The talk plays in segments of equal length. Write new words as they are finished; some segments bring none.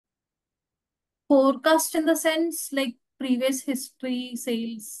Forecast in the sense like previous history,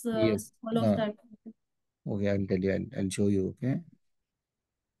 sales, Yes. all of that. Okay, I'll tell you. I'll show you. Okay.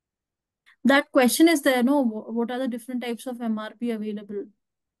 That question is there, no? What are the different types of MRP available?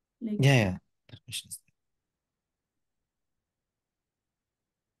 Like, Yeah, yeah. That question is there.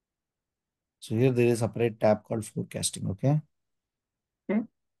 So here there is a separate tab called forecasting. Okay. okay.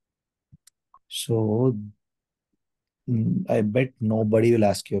 So I bet nobody will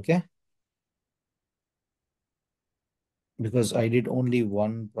ask you. Okay. Because I did only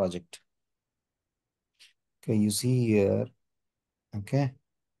one project. Okay. You see here. Okay.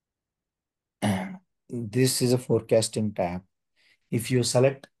 This is a forecasting tab. If you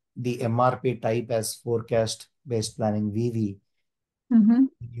select the MRP type as forecast based planning VV, Mm-hmm.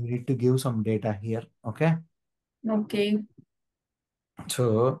 you need to give some data here. Okay. Okay.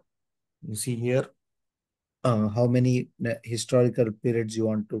 So you see here how many historical periods you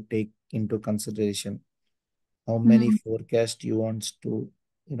want to take into consideration, how many Mm-hmm. forecast you want to,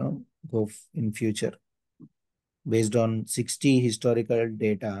 go in future based on 60 historical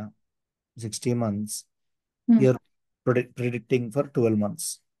data, 60 months, you're predicting for 12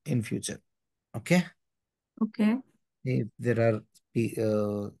 months in future. Okay. Okay. If there are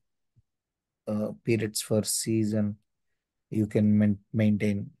periods for season, you can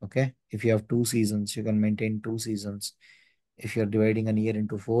maintain. Okay. If you have 2 seasons, you can maintain 2 seasons. If you're dividing a year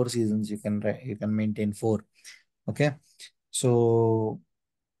into 4 seasons, you can maintain four. Okay. So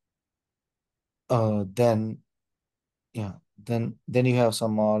then yeah, then you have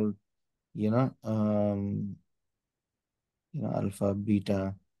some all, you know, alpha,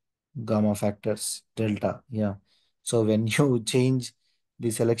 beta, gamma factors, delta. Yeah. So when you change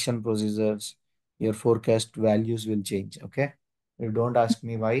the selection procedures, your forecast values will change. Okay. You don't ask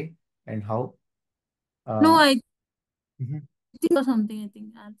me why and how. No, Uh, I mhm. think or something. I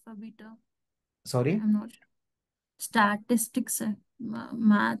think alpha, beta. Sorry. I'm not sure. Statistics,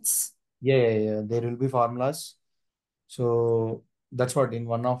 maths. Yeah, yeah, yeah. There will be formulas. So that's what in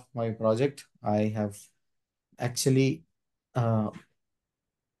one of my project I have actually uh,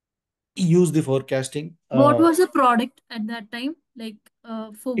 used the forecasting. What was the product at that time? Like,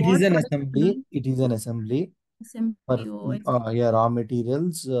 for It is what an product you're assembly. doing? It is an assembly for Assembly. Oh, I see. yeah, raw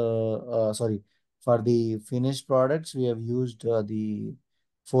materials. Sorry, for the finished products, we have used the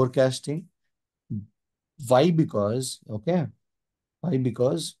forecasting. Why? Because okay. Why?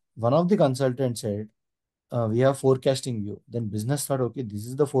 Because one of the consultants said we have forecasting view. Then business thought, okay, this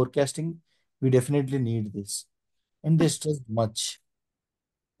is the forecasting. We definitely need this, and they stressed much.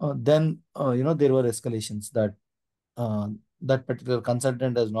 Then there were escalations that uh, that particular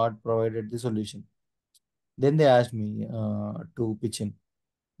consultant has not provided the solution. Then they asked me to pitch in.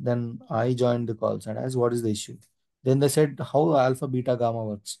 Then I joined the calls and asked, what is the issue? Then they said, how alpha, beta, gamma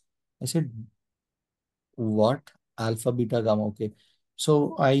works. I said, what? Alpha, beta, gamma. Okay.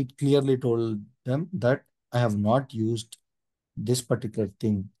 So I clearly told them that I have not used this particular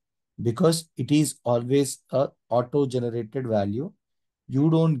thing because it is always a auto-generated value. You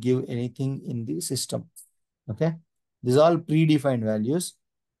don't give anything in the system. Okay. These are all predefined values.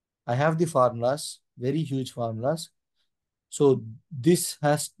 I have the formulas, very huge formulas. So this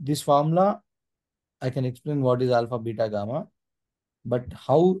formula, I can explain what is alpha, beta, gamma, but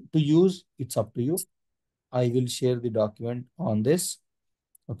how to use, it's up to you. I will share the document on this.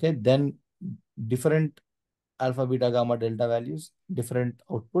 Okay. Then different alpha, beta, gamma, delta values, different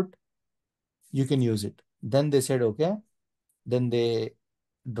output, you can use it. Then they said, okay. Then they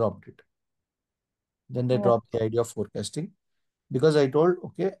dropped it. Then they Oh. dropped the idea of forecasting because I told,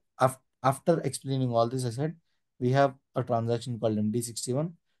 okay, after explaining all this, I said, we have a transaction called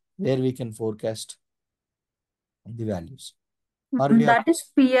MD61 where we can forecast the values. Or we have, That is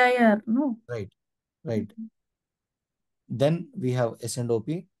PIR, no? right, right. Then we have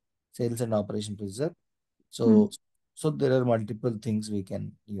S&OP, sales and operation procedure. Hmm. So there are multiple things we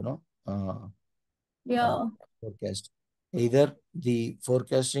can, uh, Yeah. forecast. Either the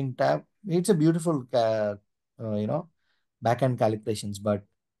forecasting tab, it's a beautiful, back-end calculations, but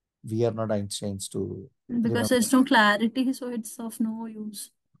we are not Einsteins to Because remember. there's no clarity, so it's of no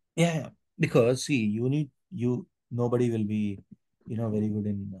use. Yeah, yeah. Because see, nobody will be, very good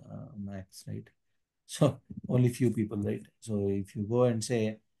in maths, right? So only few people, right? So if you go and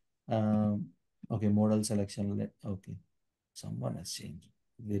say, um, okay, modal selection, okay, someone has changed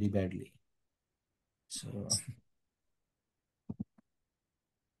very badly. So,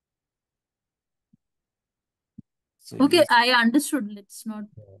 so Okay, you, I understood. Let's not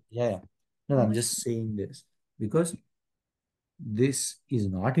yeah, yeah. No, go I'm in. just saying this because this is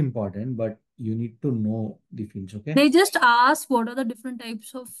not important, but you need to know the fields. Okay. They just ask what are the different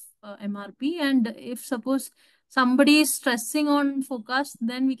types of MRP, and if suppose somebody is stressing on forecast,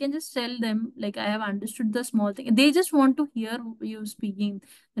 then we can just tell them like I have understood the small thing. They just want to hear you speaking.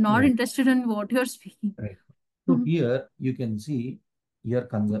 They're not Right. interested in what you're speaking. Right. So Mhm. here you can see your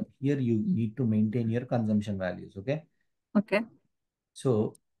here you need to maintain your consumption values. Okay. Okay.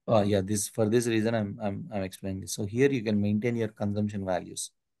 So yeah, this for this reason I'm explaining this. So here you can maintain your consumption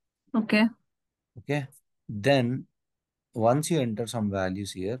values. Okay. Okay. Then once you enter some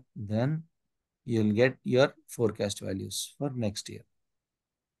values here, then you'll get your forecast values for next year.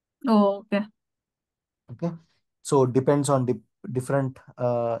 Oh, okay. Okay. So depends on different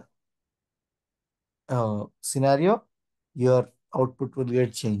scenario, your output will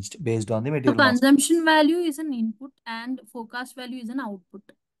get changed based on the So material master. consumption value is an input and forecast value is an output.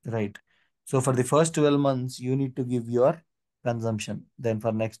 Right. So for the first 12 months, you need to give your consumption. Then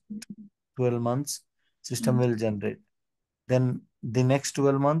for next 12 months, system Mhm. will generate. Then the next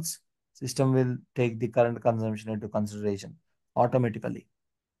 12 months, system will take the current consumption into consideration automatically.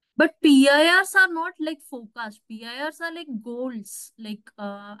 But PIRs are not like forecast. PIRs are like goals. Like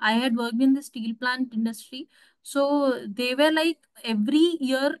I had worked in the steel plant industry, so they were like every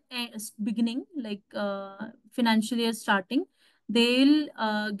year beginning, like financial year starting, they'll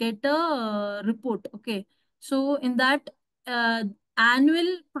get a report. Okay, so in that uh,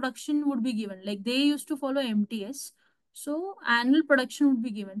 annual production would be given. Like they used to follow MTS. So annual production would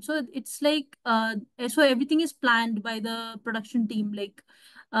be given. So it's like so everything is planned by the production team. Like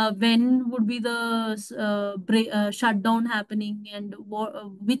when would be the shutdown happening, and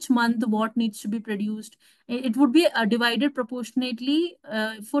which month what needs to be produced. It would be divided proportionately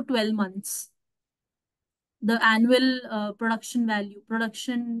for 12 months, the annual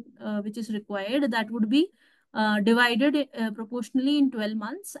production which is required, that would be divided proportionally in 12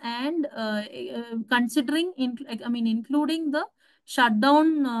 months, and considering like, I mean including the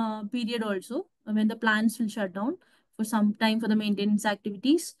shutdown period also, when the plants will shut down for some time for the maintenance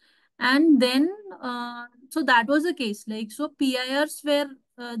activities. And then so that was the case, like so PIRs were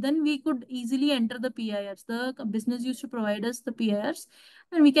then we could easily enter the PIRs. The business used to provide us the PIRs,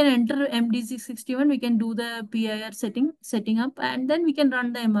 and we can enter MD661. We can do the PIR setting up, and then we can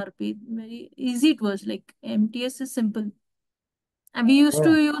run the MRP. Very easy it was. Like MTS is simple, and we used to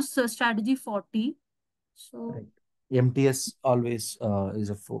Yeah. use strategy 40. So Right. MTS always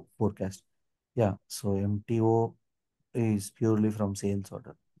is a forecast. Yeah. So MTO is purely from sales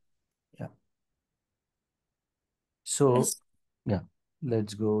order. Yeah. So yes. yeah,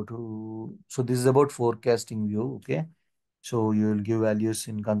 let's go to, so this is about forecasting view. Okay. So you will give values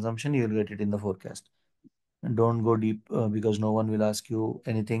in consumption, you will get it in the forecast. And don't go deep because no one will ask you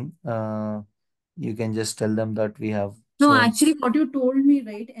anything. You can just tell them that we have No, so. actually, what you told me,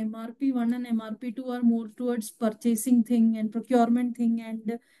 right? MRP1 and MRP2 are more towards purchasing thing and procurement thing,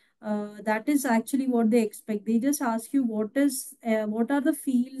 and that is actually what they expect. They just ask you what are the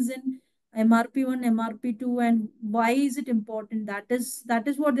fields in MRP1, MRP2, and why is it important? That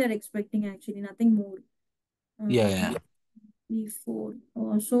is what they're expecting actually, nothing more. Yeah, Uh, yeah,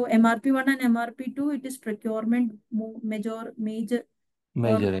 P4. So MRP1 and MRP2, it is procurement major or major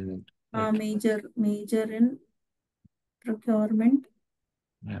event, right? major in procurement,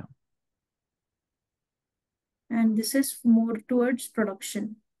 Yeah, and this is more towards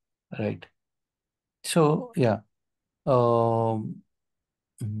production. right. So yeah, um,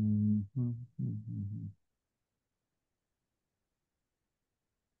 mhm, mhm, mhm.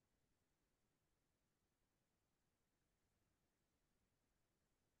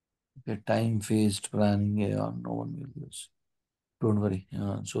 Okay, time-phased planning, yeah, no one will use. Don't worry.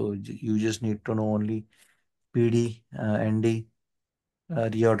 So you just need to know only PD, ND,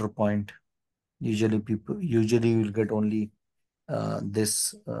 reorder point. Usually will get only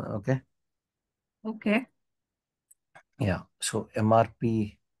this. Okay. Okay. Yeah. So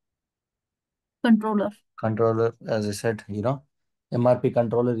MRP Controller. controller, as I said, MRP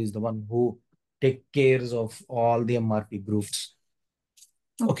controller is the one who take cares of all the MRP groups.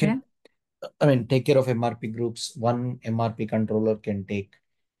 Okay. Okay. I mean, take care of MRP groups. One MRP controller can take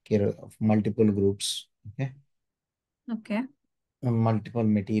care of multiple groups. Okay. Okay. Multiple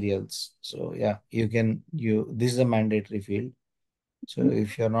materials. So yeah, this is a mandatory field. So Mhm.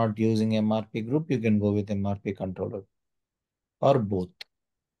 if you're not using MRP group, you can go with MRP controller or both.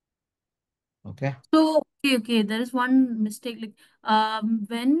 Okay. So, okay, there is one mistake. Like,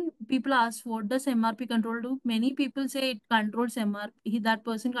 when people ask what does MRP control do, many people say it controls MRP. That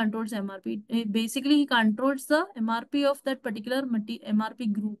person controls MRP. Basically, he controls the MRP of that particular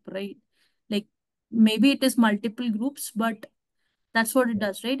MRP group, right? Like, maybe it is multiple groups, but That's what it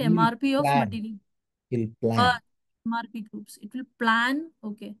does, right? He'll MRP of plan. material. He'll Uh, plan. MRP groups. It will plan.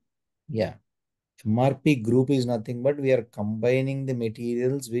 Okay. Yeah. MRP group is nothing but we are combining the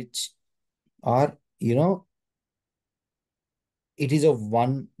materials which are, it is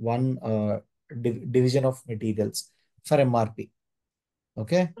a division of materials for MRP.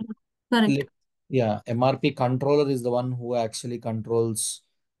 Okay. Correct. Let, yeah, MRP controller is the one who actually controls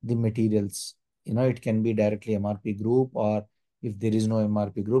the materials. It can be directly MRP group, or if there is no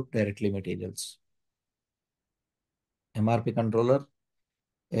MRP group, directly materials. MRP controller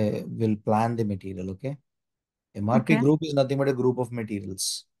will plan the material. Okay. MRP Okay. group is nothing but a group of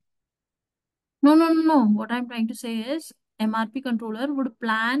materials. No, no, no, no. What I'm trying to say is MRP controller would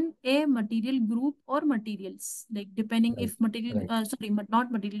plan a material group or materials, like depending Right. if material, Right. sorry,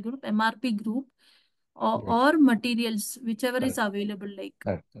 not material group, MRP group Right. or materials, whichever is Correct. available. Like,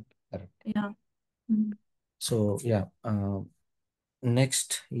 Correct. Correct. Correct. yeah. Mm. So yeah.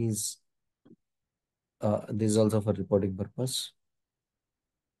 Next is this is also for reporting purpose.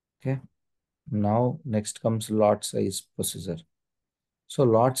 Okay. Now next comes lot size procedure. So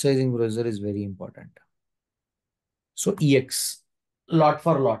lot sizing procedure is very important. So EX, lot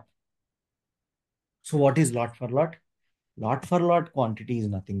for lot. So what is lot for lot? Lot for lot quantity is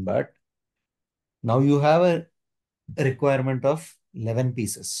nothing but now you have a requirement of 11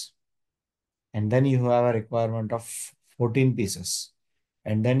 pieces, and then you have a requirement of 14 pieces,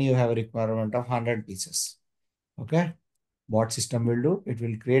 and then you have a requirement of 100 pieces. Okay. What system will do? It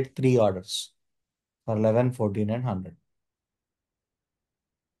will create three orders for 11, 14, and 100.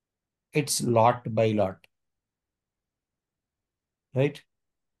 It's lot by lot, right?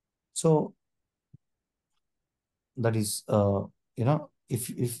 So that is, if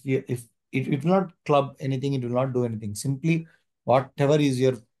it will not club anything, it will not do anything. Simply, whatever is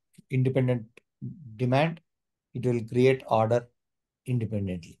your independent demand, it will create order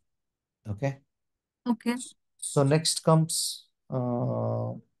independently. Okay. Okay. So next comes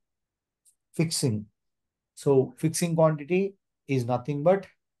fixing. So fixing quantity is nothing but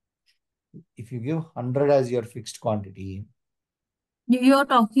if you give 100 as your fixed quantity, You're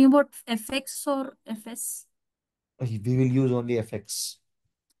talking about FX or FS? we will use only FX.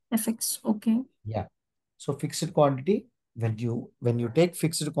 FX. Okay. Yeah. So fixed quantity, when you take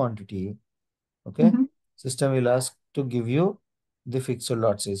fixed quantity, okay, Mm-hmm. system will ask to give you the fixed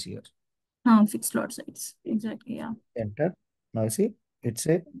lot size here. Fixed lot size. Exactly. Yeah. Enter. Now see, it's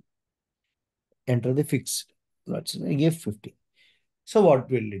a enter the fixed. Let's say I give 50. So what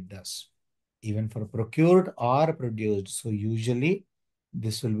will it does? Even for procured or produced. So usually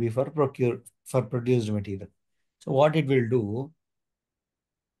this will be for procured for produced material. So what it will do,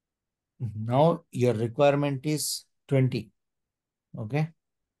 now your requirement is 20. Okay.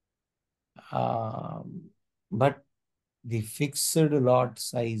 But the fixed lot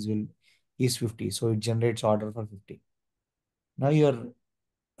size will is 50. So it generates order for 50. Now your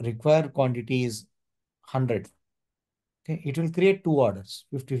required quantity is 100. Okay. It will create two orders,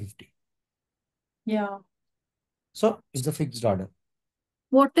 50-50. Yeah. So it's a fixed order.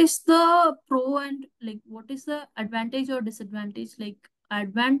 What is the pro and like what is the advantage or disadvantage? Like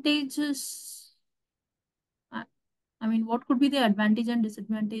advantages, I, I mean, what could be the advantage and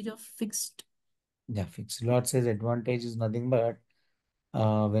disadvantage of fixed? Yeah, fixed lot size advantage is nothing but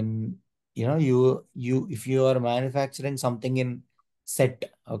when you if you are manufacturing something in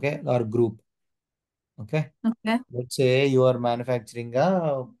set, okay, or group, okay. Okay. Let's say you are manufacturing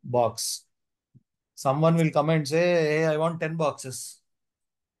a box. Someone will come and say, hey, I want 10 boxes.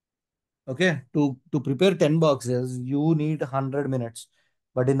 Okay. To prepare 10 boxes, you need 100 minutes.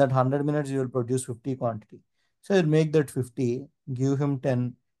 But in that 100 minutes, you will produce 50 quantity. So you make that 50, give him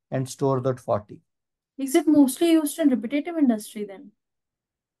 10, and store that 40. Is it mostly used in repetitive industry then?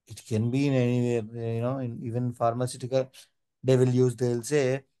 It can be in anywhere, in even pharmaceutical, they'll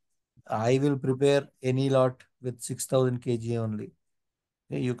say, I will prepare any lot with 6,000 kg only.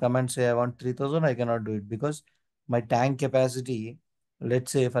 Okay, you come and say, I want 3,000, I cannot do it because my tank capacity,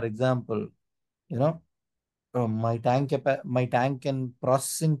 let's say, for example, you know, my tank can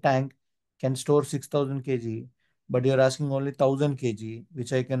processing tank can store 6,000 kg, but you're asking only 1,000 kg,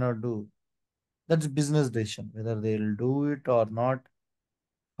 which I cannot do. That's business decision, whether they'll do it or not,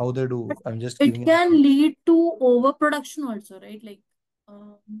 how they But do. I'm just it giving an can example. lead to overproduction also, right? Like,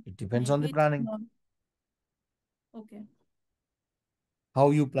 It depends on the maybe it's planning, not. Okay. how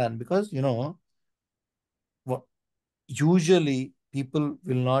you plan, because what usually people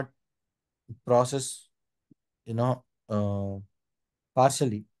will not process, you know, uh,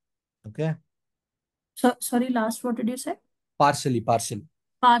 partially. Okay. So, sorry, last, what did you say? Partially. Partially.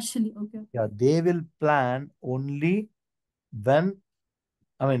 Okay. Yeah, they will plan only when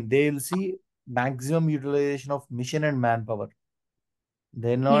I mean, they'll see maximum utilization of machine and manpower.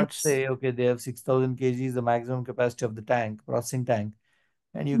 They'll not Yes. say, okay, they have 6,000 kgs, the maximum capacity of the tank, processing tank,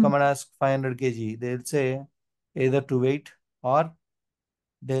 and you Mm. come and ask 500 kg. They'll say either to wait or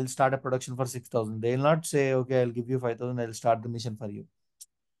they'll start a production for 6,000. They'll not say, okay, I'll give you 5,000, I'll start the mission for you,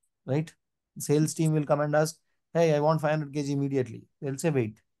 right? Sales team will come and ask, hey, I want 500 kg immediately. They'll say,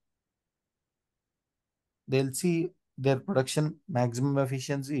 wait. They'll see their production maximum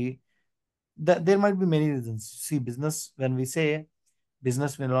efficiency. There might be many reasons. See, business, when we say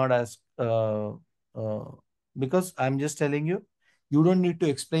business will not ask, uh, because I'm just telling you, you don't need to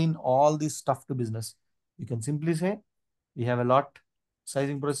explain all this stuff to business. You can simply say, we have a lot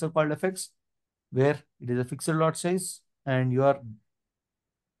sizing processor called FX, where it is a fixed lot size, and your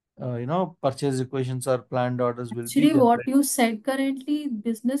purchase equations or planned orders will be Actually, what generated. you said currently,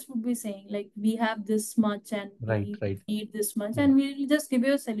 business would be saying like we have this much and Right, we right. need this much, Yeah, and we'll just give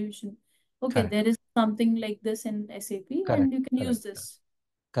you a solution. Okay, correct, there is something like this in SAP, correct, and you can correct, use correct, this.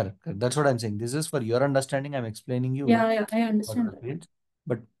 correct, correct. That's what I'm saying. This is for your understanding. I'm explaining you Yeah, yeah, I what understand are the that. fields.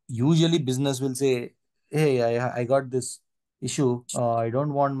 But usually business will say, hey, I got this issue. I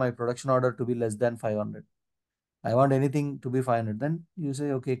don't want my production order to be less than 500. I want anything to be 500. Then you say,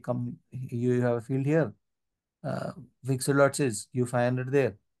 okay, come, you have a field here. Uh, Fixed lot says you 500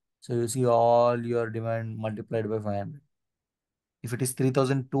 there. So you see all your demand multiplied by 500. If it is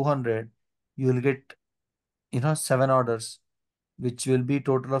 3,200, you will get, 7 orders, which will be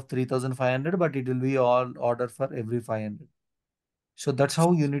total of 3,500, but it will be all order for every 500. So that's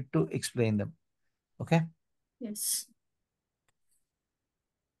how you need to explain them. Okay. Yes.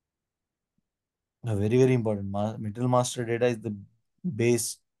 Very, very important. Material master data is the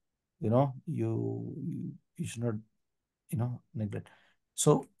base. You should not, neglect.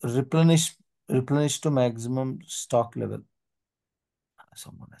 So replenish to maximum stock level.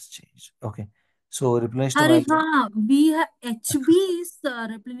 Someone has changed. Okay. So replenish to Are maximum. we have HB is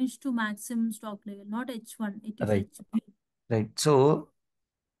replenished to maximum stock level, not H1. It is Right. HB. Right. So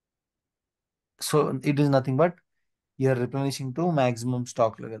it is nothing but you're replenishing to maximum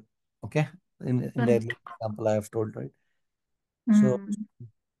stock level. Okay. In the Correct. earlier example I have told, right? So Hmm.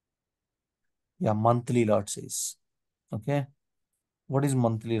 yeah, monthly lot size. Okay. What is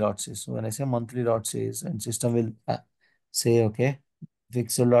monthly lot size? So when I say monthly lot size, and system will say, okay,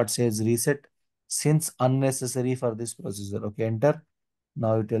 fixed lot size reset since unnecessary for this procedure. Okay, enter.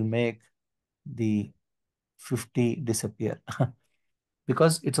 Now it will make the 50 disappear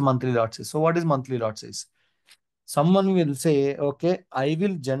because it's a monthly lot size. So what is monthly lot size? Someone will say, okay, I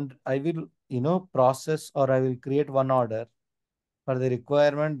will, process, or I will create one order for the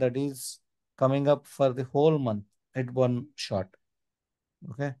requirement that is coming up for the whole month at one shot.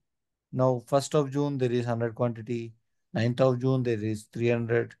 Okay. Now, 1st of June, there is 100 quantity. 9th of June, there is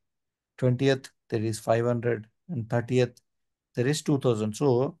 300. 20th, there is 500. And 30th, there is 2000.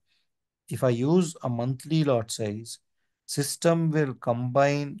 So, if I use a monthly lot size, system will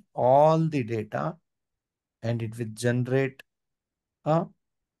combine all the data and it will generate a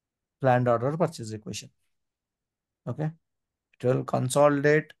planned order purchase equation. Okay. It will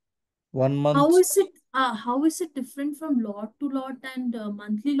consolidate one How month. is it? How is it different from lot to lot and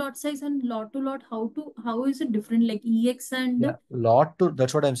monthly lot size and lot to lot? How is it different? Like EX and Yeah.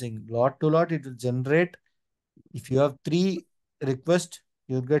 That's what I'm saying. Lot to lot, it will generate. If you have three requests,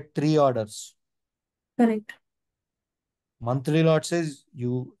 you'll get three orders. correct. Monthly lot says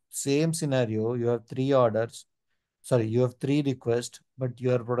you same scenario, you have three orders. Sorry, you have three requests, but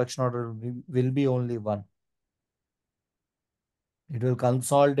your production order will be only one. It will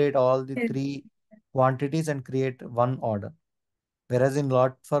consolidate all the Okay. three quantities and create one order. Whereas in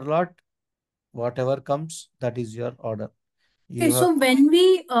lot for lot, whatever comes, that is your order. Okay, You have so when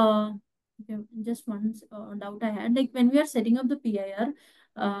we okay, just one doubt I had, like when we are setting up the PIR,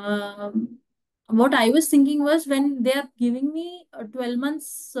 what I was thinking was when they are giving me 12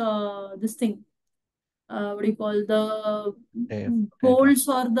 months this thing, what do you call the data. goals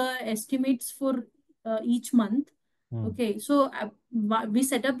or the estimates for each month. Hmm. Okay, so we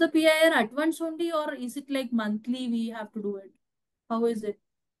set up the PIR at once only, or is it like monthly we have to do it? How is it?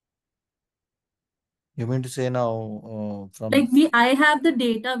 You mean to say now Like from I have the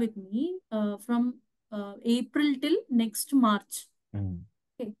data with me from April till next March. Hmm.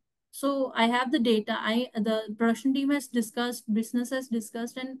 Okay. So I have the data. The production team has discussed, business has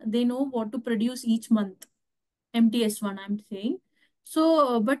discussed, and they know what to produce each month. MTS1, I'm saying.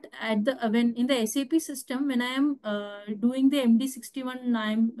 So, but at the when in the SAP system, when I am doing the MD61,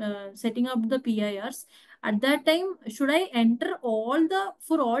 I'm setting up the PIRs. At that time, should I enter all the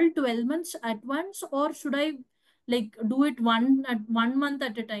for all 12 months at once, or should I like do it one at 1 month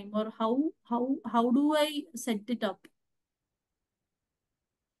at a time, or how do I set it up?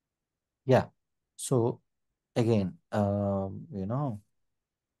 Yeah. So again,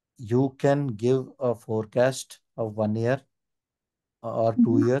 you can give a forecast of 1 year or two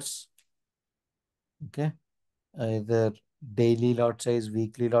Mhm. years. Okay. Either daily lot size,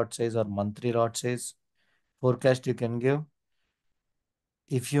 weekly lot size, or monthly lot size forecast you can give.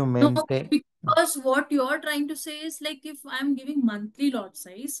 If you No, maintain, because what you're trying to say is like if I'm giving monthly lot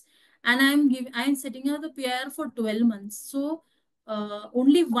size and I'm setting out the PIR for 12 months. So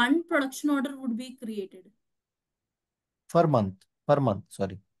only one production order would be created per month,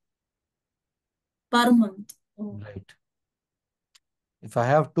 sorry. per month. Oh. Right. If I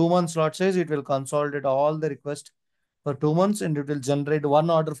have 2 months lot size, it will consolidate all the request for 2 months and it will generate one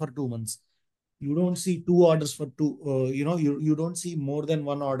order for 2 months. You don't see two orders for two, you don't see more than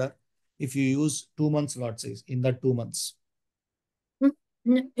one order if you use 2 months lot size in that 2 months.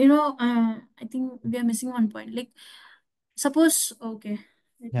 I think we are missing one point. Like, suppose, okay,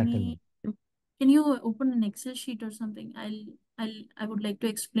 let Yeah, tell me. me, can you open an Excel sheet or something? I would like to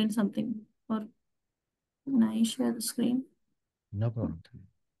explain something. Or can I share the screen? No problem.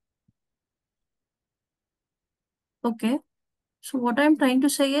 Okay. So what I'm trying to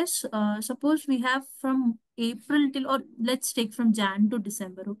say is, suppose we have from April till, or let's take from Jan to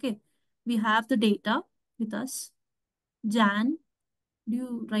December. Okay. We have the data with us. Jan, do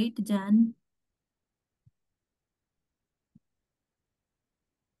you write Jan?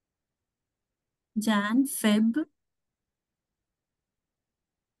 Jan, Feb.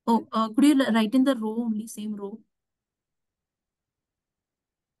 Oh, could you write in the row only, same row?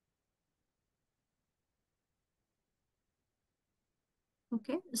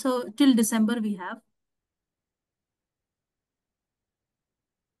 Okay. So till December we have.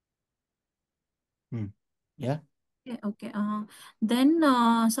 Hmm. Yeah. Okay. Okay. Then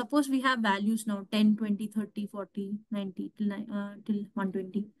suppose we have values now 10, 20, 30, 40, 90 till, till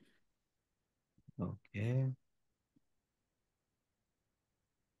 120. Okay.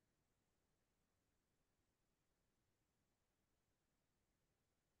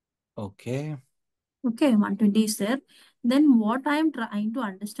 Okay. Okay, 120 is there. Then what I am trying to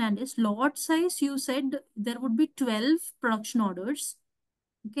understand is lot size. You said there would be 12 production orders.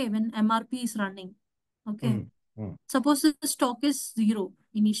 Okay, when MRP is running. Okay. Hmm. Hmm. Suppose the stock is zero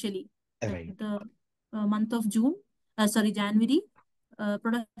initially at Right. the month of June, sorry, January.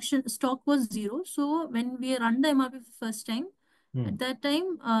 Production stock was zero. So when we run the MRP for first time, Hmm. at that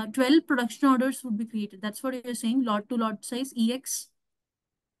time, 12 production orders would be created. That's what you're saying, lot to lot size, EX.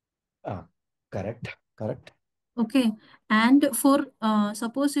 Ah, correct. Correct. Okay. And for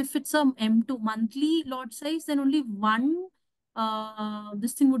suppose if it's a M2 monthly lot size, then only one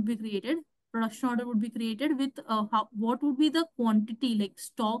this thing would be created. Production order would be created with what would be the quantity like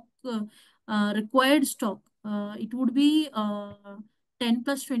stock required stock. It would be 10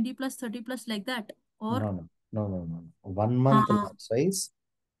 plus 20 plus 30 plus like that. Or No, no, no, no, no. 1 month uh, lot size.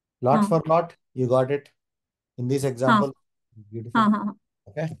 Lot uh, for lot, you got it. In this uh, example, beautiful. uh,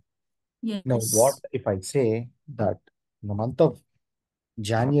 Okay. Now, what yes. if I say that in the month of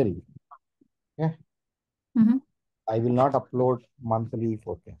January, okay, Mm-hmm. I will not upload monthly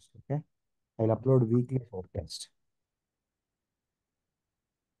forecast. Okay. I'll upload weekly forecast.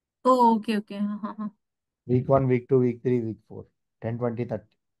 Oh, okay, okay. Week 1, week 2, week 3, week 4, 10, 20, 30.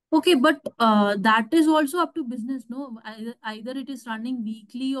 Okay, but that is also up to business, no? Either it is running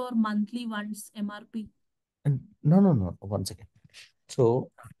weekly or monthly once MRP. And no, no, no. One second.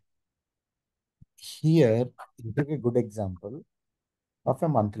 So here you take a good example of a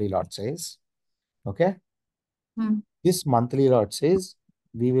monthly lot size. Okay. Hmm. This monthly lot size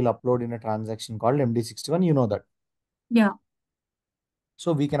we will upload in a transaction called MD61. You know that. Yeah.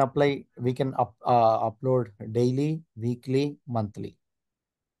 So we can upload daily, weekly, monthly.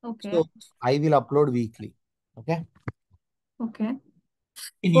 Okay. So I will upload weekly. Okay. Okay.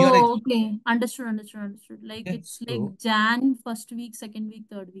 In your Oh, example. okay. Understood, understood, understood. Like Okay. it's So, like Jan first week, second week,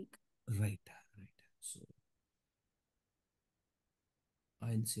 third week. right, right. So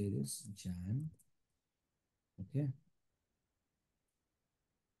I'll say this Jan. Okay.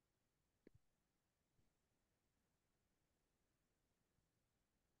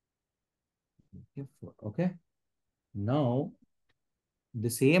 Okay. Okay. Now the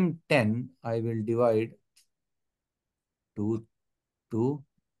same 10 I will divide 2, 2,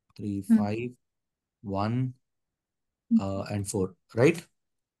 3, Hmm. 5, 1, and 4. Right.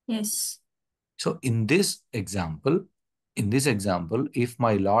 Yes. So in this example, if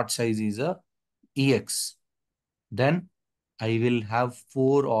my lot size is a EX, then I will have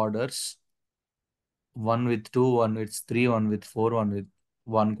four orders one with two, one with three, one with four, one with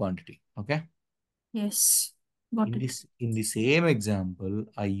one quantity. Okay. Yes. Got it. In the same example,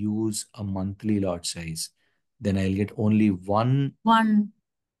 I use a monthly lot size. Then I'll get only one One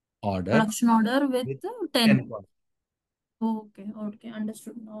order production order with with 10 10. quantity. Okay. Okay.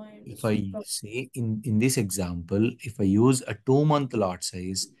 Understood. Now I If understood. I say in this example, if I use a 2 month lot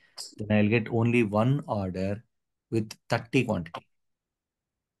size, then I'll get only one order with 30 quantity.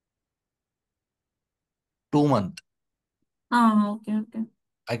 2 month. Ah, okay. Okay.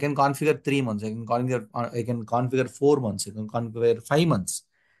 I can configure 3 months. I can configure 4 months. I can configure 5 months.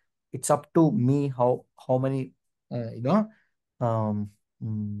 It's up to me how many um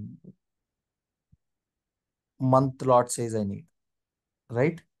mm, month lot size I need.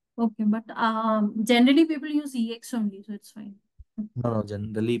 Right? Okay. But generally people use EX only, so it's fine. No, no.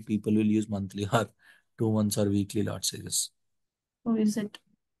 Generally, people will use monthly or 2 months or weekly lot sizes. Or is it?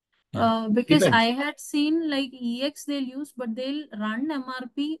 Yeah. Because I Depends. had seen like EX they'll use, but they'll run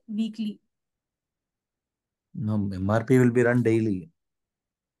MRP weekly. No, MRP will be run daily.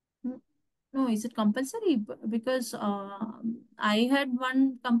 Mm, no, is it compulsory? Because I had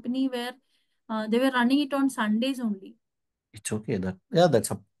one company where they were running it on Sundays only. It's okay.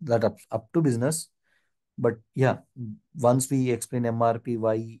 Up to business. But yeah, once we explain MRP,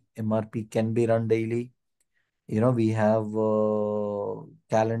 why MRP can be run daily, we have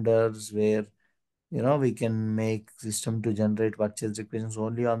calendars where we can make system to generate purchase requisitions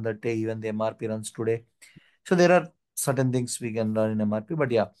only on that day, even the MRP runs today. So there are certain things we can run in MRP, but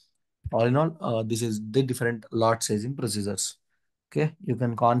yeah, all in all, this is the different lot sizing procedures. Okay, you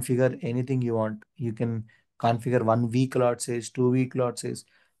can configure anything you want. You can configure 1 week lot size, 2 week lot size.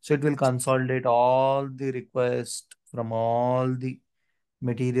 So it will consolidate all the requests from all the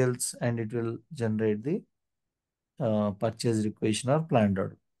materials and it will generate the purchase requisition or planned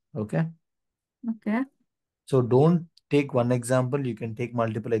order. Okay. Okay. So don't take one example. You can take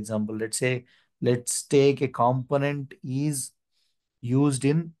multiple example. Let's take a component is used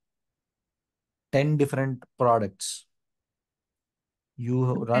in 10 different products. You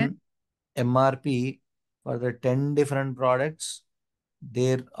Okay. run MRP for the 10 different products.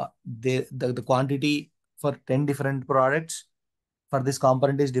 The quantity for 10 different products for this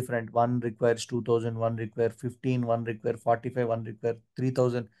component is different. One requires 2000, one requires 15, one requires 45, one requires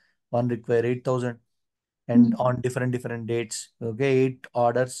 3000, one requires 8000, and Mm. on different dates. Okay, 8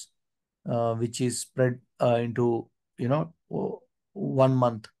 orders, which is spread into, 1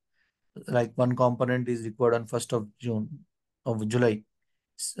 month. Like one component is required on 1st of June, of July.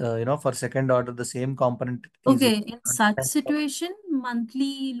 For second order, the same component is Okay. required In on such 10th of, situation,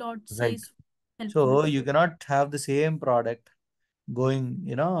 monthly lot right. size helpful. So you cannot have the same product going,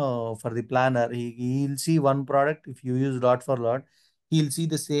 for the planner. He'll see one product. If you use lot for lot, he'll see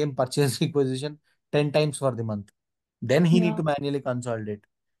the same purchase requisition 10 times for the month. Then he need Yeah. to manually consolidate.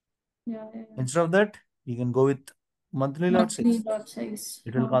 Yeah. Yeah. Yeah. Instead of that, you can go with monthly lot Monthly size. lot size.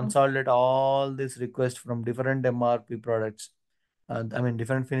 It will consolidate all these requests from different MRP products. I mean,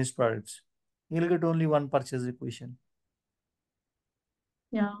 different finished products. You'll get only one purchase requisition,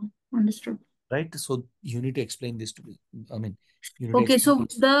 Yeah. Understood. right? So you need to explain this to me. I mean, you need to Okay, explain so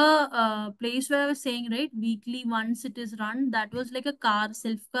this. the place where I was saying, right, weekly once it is run, that was like a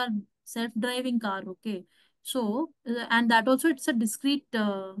self-driving car. Okay, so and that also it's a discrete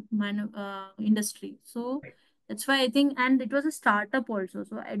industry. So that's why I think, and it was a startup also.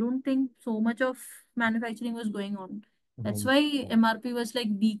 So I don't think so much of manufacturing was going on. That's Right, why MRP was like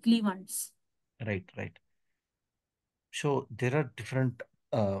weekly once. right, right. So there are different.